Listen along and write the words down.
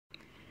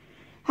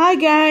Hi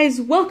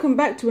guys, welcome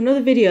back to another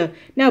video.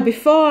 Now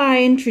before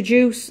I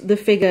introduce the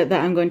figure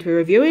that I'm going to be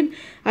reviewing,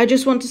 I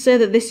just want to say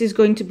that this is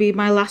going to be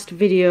my last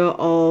video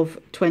of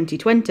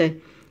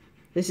 2020.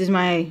 This is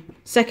my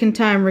second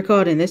time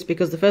recording this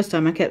because the first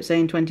time I kept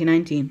saying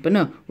 2019, but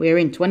no, we're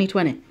in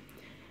 2020.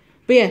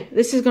 But yeah,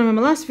 this is going to be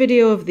my last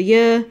video of the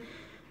year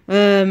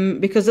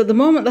because at the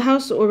moment the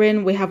house that we're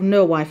in, we have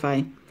no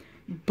Wi-Fi.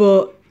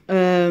 But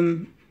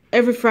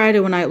every Friday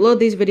when I upload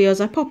these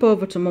videos, I pop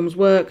over to Mum's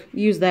work,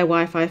 use their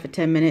Wi-Fi for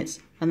 10 minutes,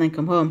 and then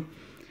come home.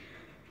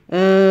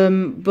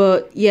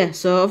 But yeah,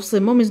 so obviously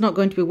Mum is not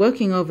going to be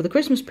working over the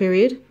Christmas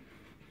period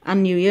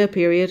and New Year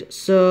period,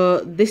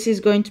 so this is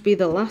going to be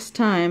the last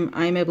time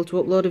I'm able to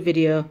upload a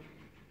video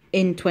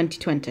in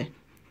 2020.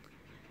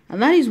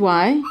 And that is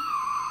why...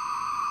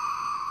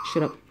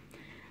 Shut up.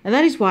 And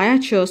that is why I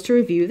chose to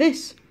review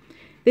this.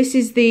 This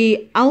is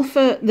the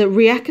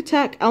React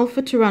Attack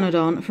Alpha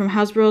Pteranodon from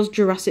Hasbro's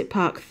Jurassic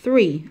Park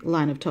 3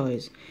 line of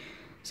toys.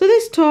 So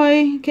this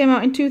toy came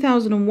out in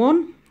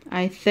 2001,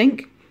 I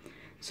think.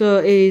 So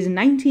it is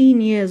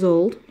 19 years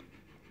old.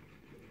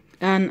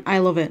 And I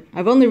love it.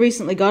 I've only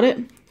recently got it.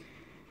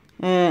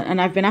 And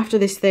I've been after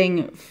this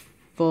thing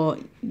for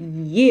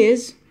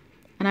years.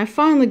 And I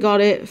finally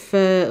got it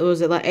for, was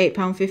it like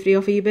 £8.50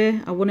 off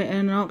eBay? I won it in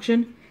an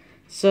auction.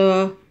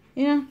 So,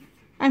 you know,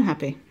 I'm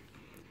happy.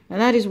 And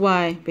that is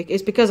why,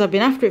 it's because I've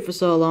been after it for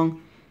so long,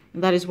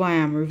 and that is why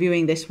I'm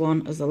reviewing this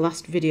one as the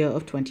last video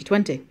of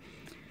 2020.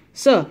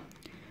 So,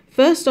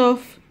 first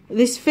off,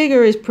 this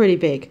figure is pretty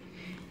big.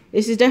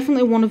 This is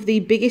definitely one of the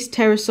biggest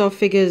pterosaur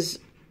figures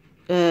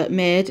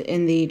made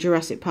in the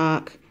Jurassic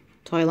Park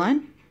toy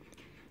line.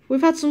 We've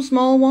had some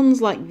small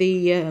ones like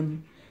the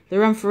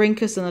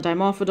Rhamphorhynchus and the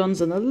Dimorphodons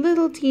and the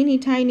little teeny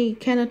tiny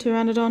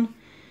Pteranodon.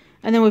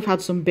 And then we've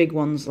had some big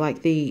ones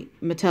like the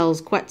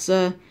Mattel's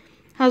Quetzal,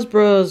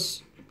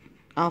 Hasbro's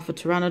Alpha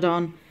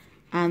Pteranodon,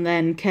 and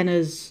then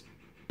Kenner's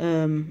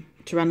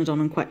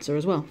Pteranodon and Quetzal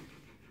as well.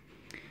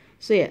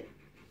 So yeah,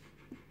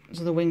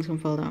 so the wings can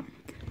fold out.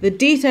 The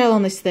detail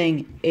on this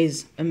thing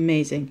is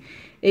amazing.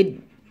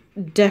 It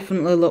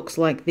definitely looks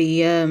like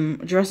the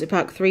Jurassic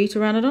Park 3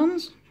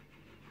 Pteranodons.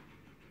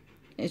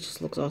 It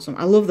just looks awesome.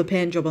 I love the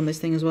paint job on this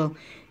thing as well.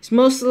 It's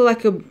mostly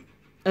like a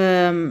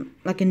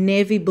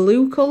navy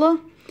blue colour.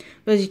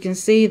 But as you can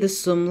see, there's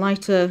some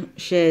lighter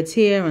shades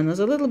here, and there's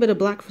a little bit of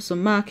black for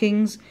some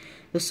markings.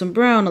 There's some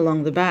brown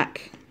along the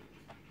back.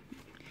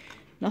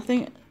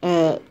 Nothing.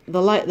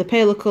 The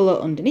paler colour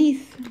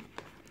underneath.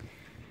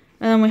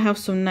 And then we have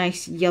some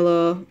nice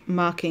yellow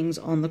markings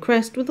on the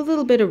crest with a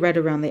little bit of red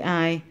around the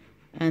eye.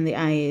 And the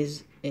eye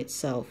is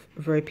itself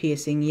a very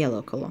piercing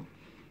yellow colour.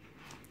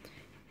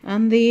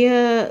 And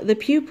the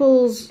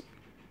pupils,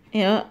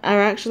 you know,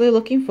 are actually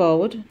looking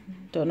forward.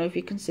 Don't know if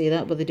you can see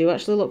that, but they do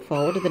actually look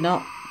forward. They're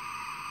not...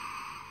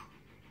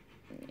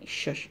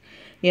 Shush.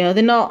 You know,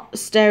 they're not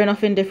staring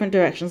off in different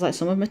directions like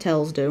some of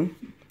Mattel's do.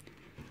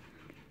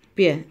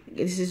 But yeah,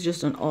 this is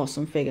just an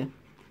awesome figure.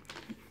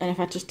 And if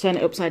I just turn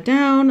it upside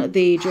down,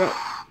 the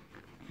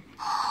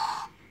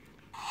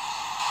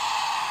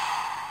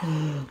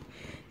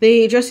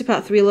Jurassic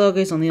Park 3 logo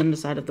is on the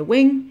underside of the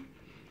wing.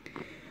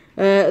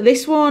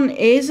 This one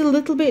is a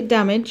little bit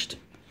damaged.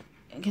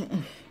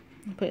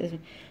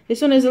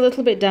 This one is a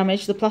little bit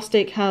damaged. The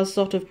plastic has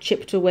sort of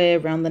chipped away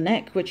around the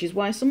neck, which is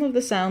why some of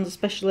the sounds,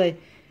 especially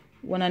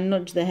when I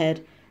nudge the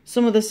head,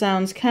 some of the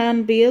sounds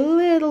can be a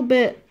little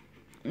bit,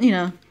 you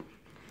know,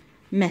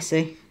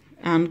 messy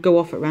and go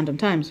off at random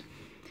times.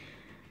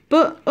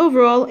 But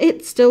overall,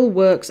 it still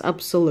works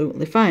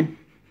absolutely fine.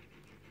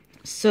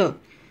 So,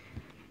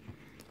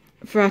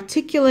 for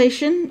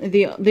articulation,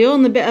 the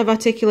only bit of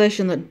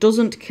articulation that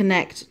doesn't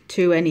connect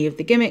to any of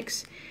the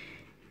gimmicks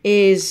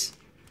is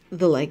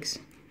the legs.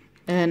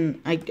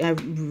 And I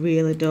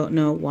really don't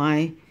know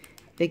why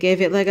they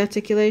gave it leg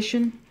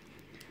articulation.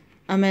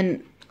 I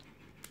mean,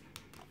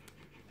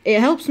 it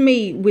helps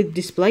me with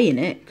displaying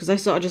it, because I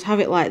sort of just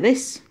have it like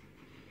this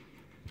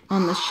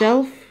on the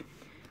shelf.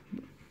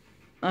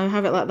 I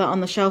have it like that on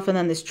the shelf, and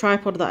then this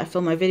tripod that I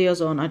film my videos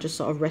on, I just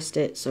sort of rest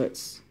it so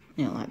it's,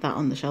 you know, like that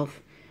on the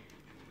shelf.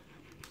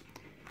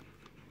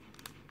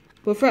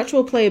 But for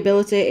actual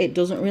playability, it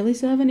doesn't really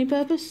serve any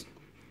purpose.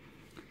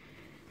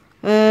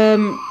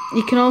 You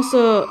can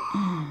also,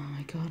 oh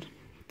my god,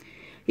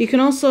 you can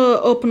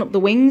also open up the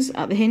wings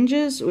at the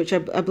hinges, which I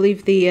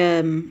believe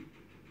the,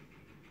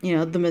 you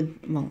know,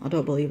 well, I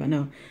don't believe, I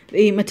know.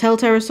 The Mattel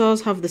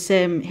pterosaurs have the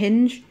same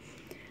hinge,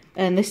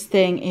 and this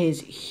thing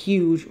is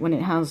huge when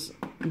it has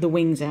the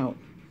wings out.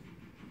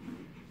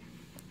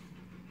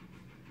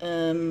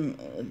 There,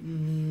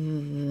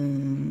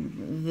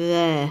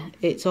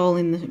 it's all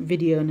in the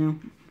video now.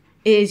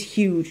 It is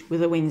huge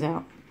with the wings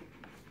out.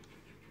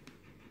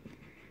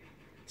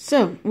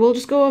 So, we'll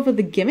just go over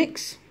the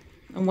gimmicks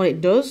and what it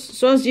does.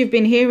 So as you've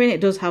been hearing, it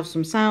does have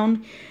some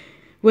sound,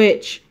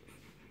 which,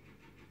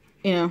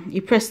 you know,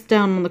 you press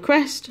down on the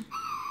crest,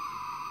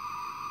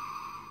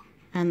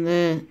 and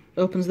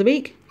opens the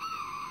beak.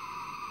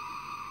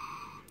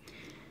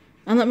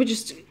 And let me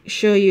just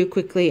show you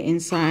quickly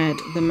inside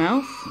the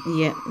mouth.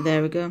 Yeah,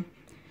 there we go.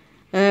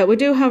 We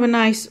do have a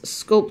nice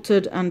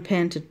sculpted and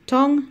painted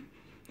tongue,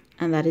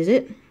 and that is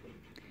it.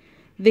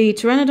 The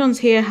Pteranodons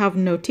here have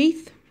no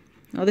teeth.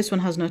 Oh, this one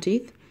has no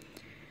teeth,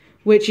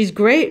 which is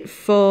great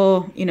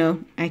for, you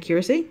know,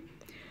 accuracy.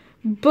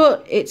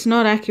 But it's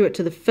not accurate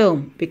to the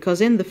film,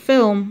 because in the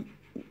film,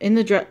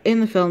 the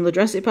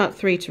Jurassic Park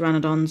 3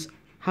 Pteranodons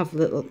have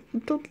little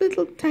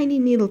tiny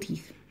needle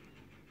teeth.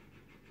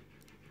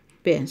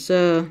 But yeah,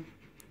 so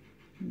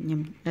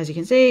as you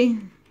can see,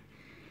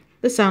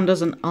 the sound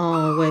doesn't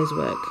always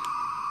work.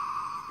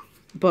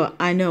 But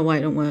I know why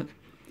it don't work.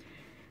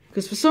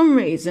 Because for some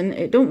reason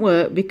it don't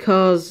work,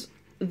 because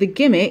the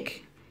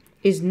gimmick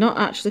is not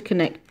actually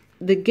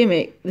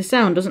the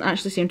sound doesn't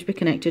actually seem to be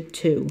connected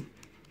to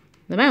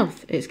the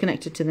mouth. It's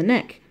connected to the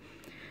neck.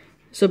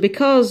 So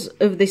because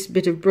of this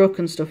bit of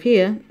broken stuff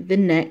here, the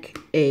neck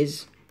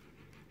is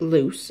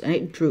loose and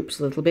it droops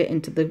a little bit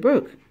into the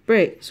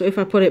break. So if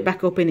I put it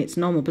back up in its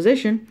normal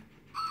position,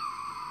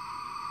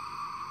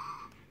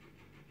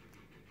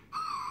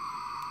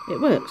 it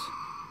works.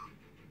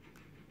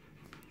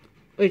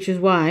 Which is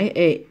why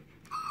it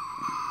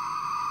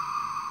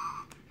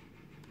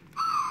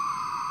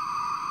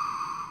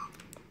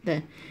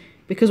there.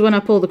 Because when I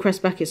pull the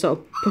crest back, it sort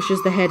of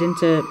pushes the head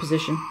into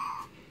position.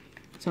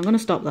 So I'm going to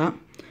stop that.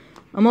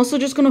 I'm also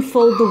just going to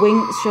fold the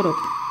wings. Shut up.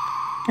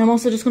 I'm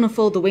also just going to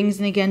fold the wings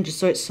in again, just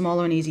so it's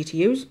smaller and easy to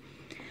use.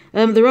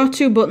 There are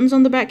 2 buttons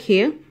on the back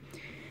here.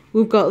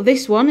 We've got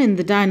this one in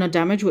the dino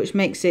damage, which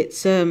makes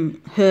its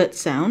hurt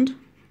sound.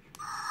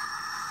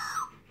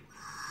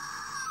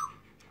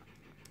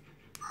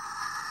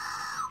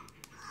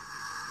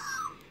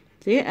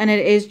 See, and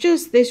it is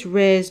just this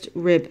raised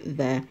rib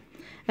there.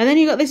 And then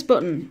you got this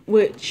button,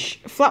 which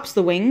flaps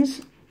the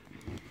wings.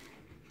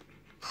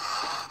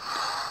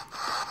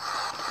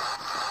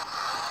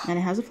 And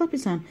it has a flappy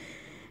sound.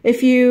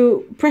 If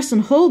you press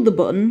and hold the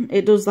button,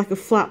 it does like a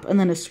flap and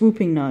then a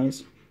swooping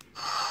noise.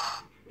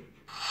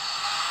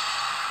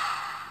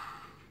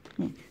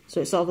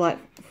 So it's sort of like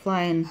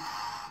flying.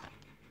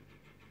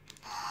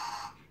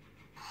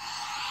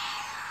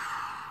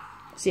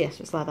 So yes,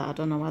 it's like that. I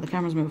don't know why the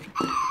camera's moved.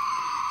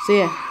 So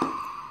yeah.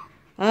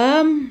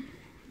 And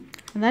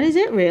that is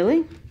it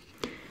really.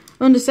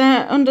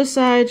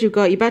 Underside you've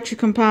got your battery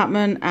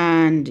compartment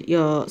and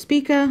your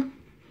speaker.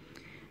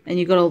 And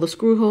you've got all the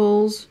screw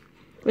holes,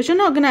 which I'm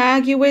not going to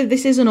argue with.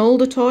 This is an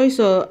older toy,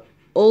 so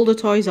older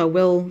toys I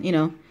will, you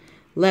know,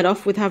 let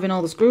off with having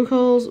all the screw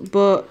holes,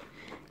 but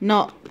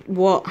not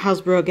what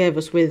Hasbro gave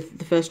us with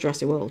the first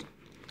Jurassic World.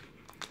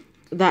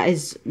 That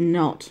is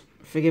not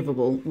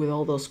forgivable with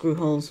all those screw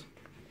holes.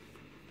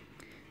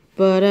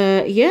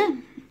 But yeah,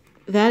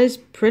 that is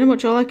pretty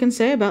much all I can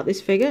say about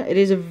this figure. It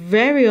is a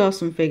very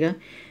awesome figure.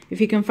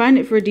 If you can find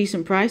it for a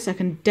decent price, I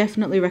can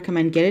definitely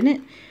recommend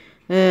getting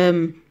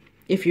it.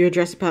 If you're a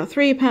Jurassic Park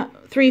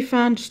 3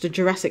 fan, just a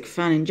Jurassic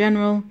fan in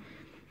general,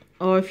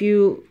 or if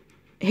you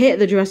hate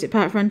the Jurassic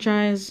Park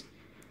franchise,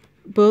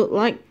 but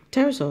like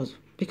pterosaurs,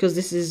 because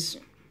this is,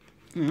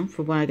 you know,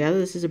 from what I gather,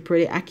 this is a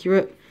pretty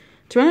accurate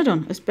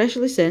Pteranodon,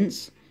 especially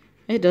since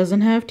it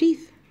doesn't have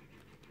teeth.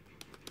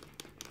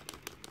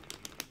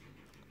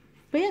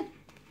 But yeah,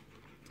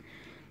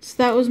 so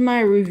that was my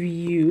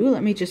review.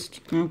 Let me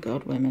just, oh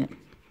god, wait a minute.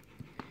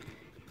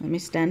 Let me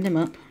stand him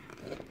up.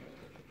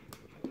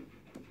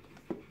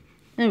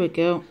 There we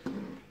go.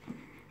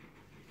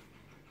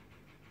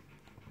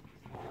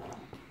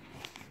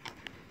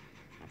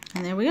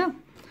 And there we go.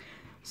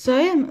 So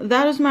yeah,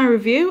 that is my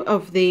review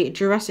of the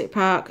Jurassic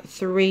Park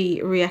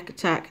 3 React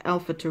Attack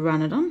Alpha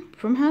Pteranodon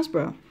from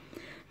Hasbro.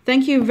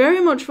 Thank you very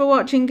much for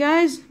watching,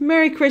 guys.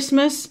 Merry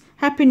Christmas,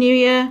 Happy New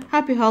Year,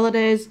 Happy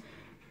Holidays,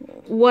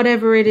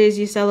 whatever it is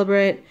you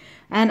celebrate.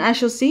 And I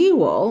shall see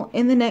you all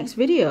in the next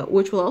video,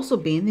 which will also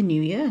be in the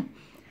new year.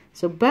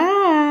 So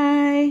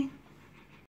bye!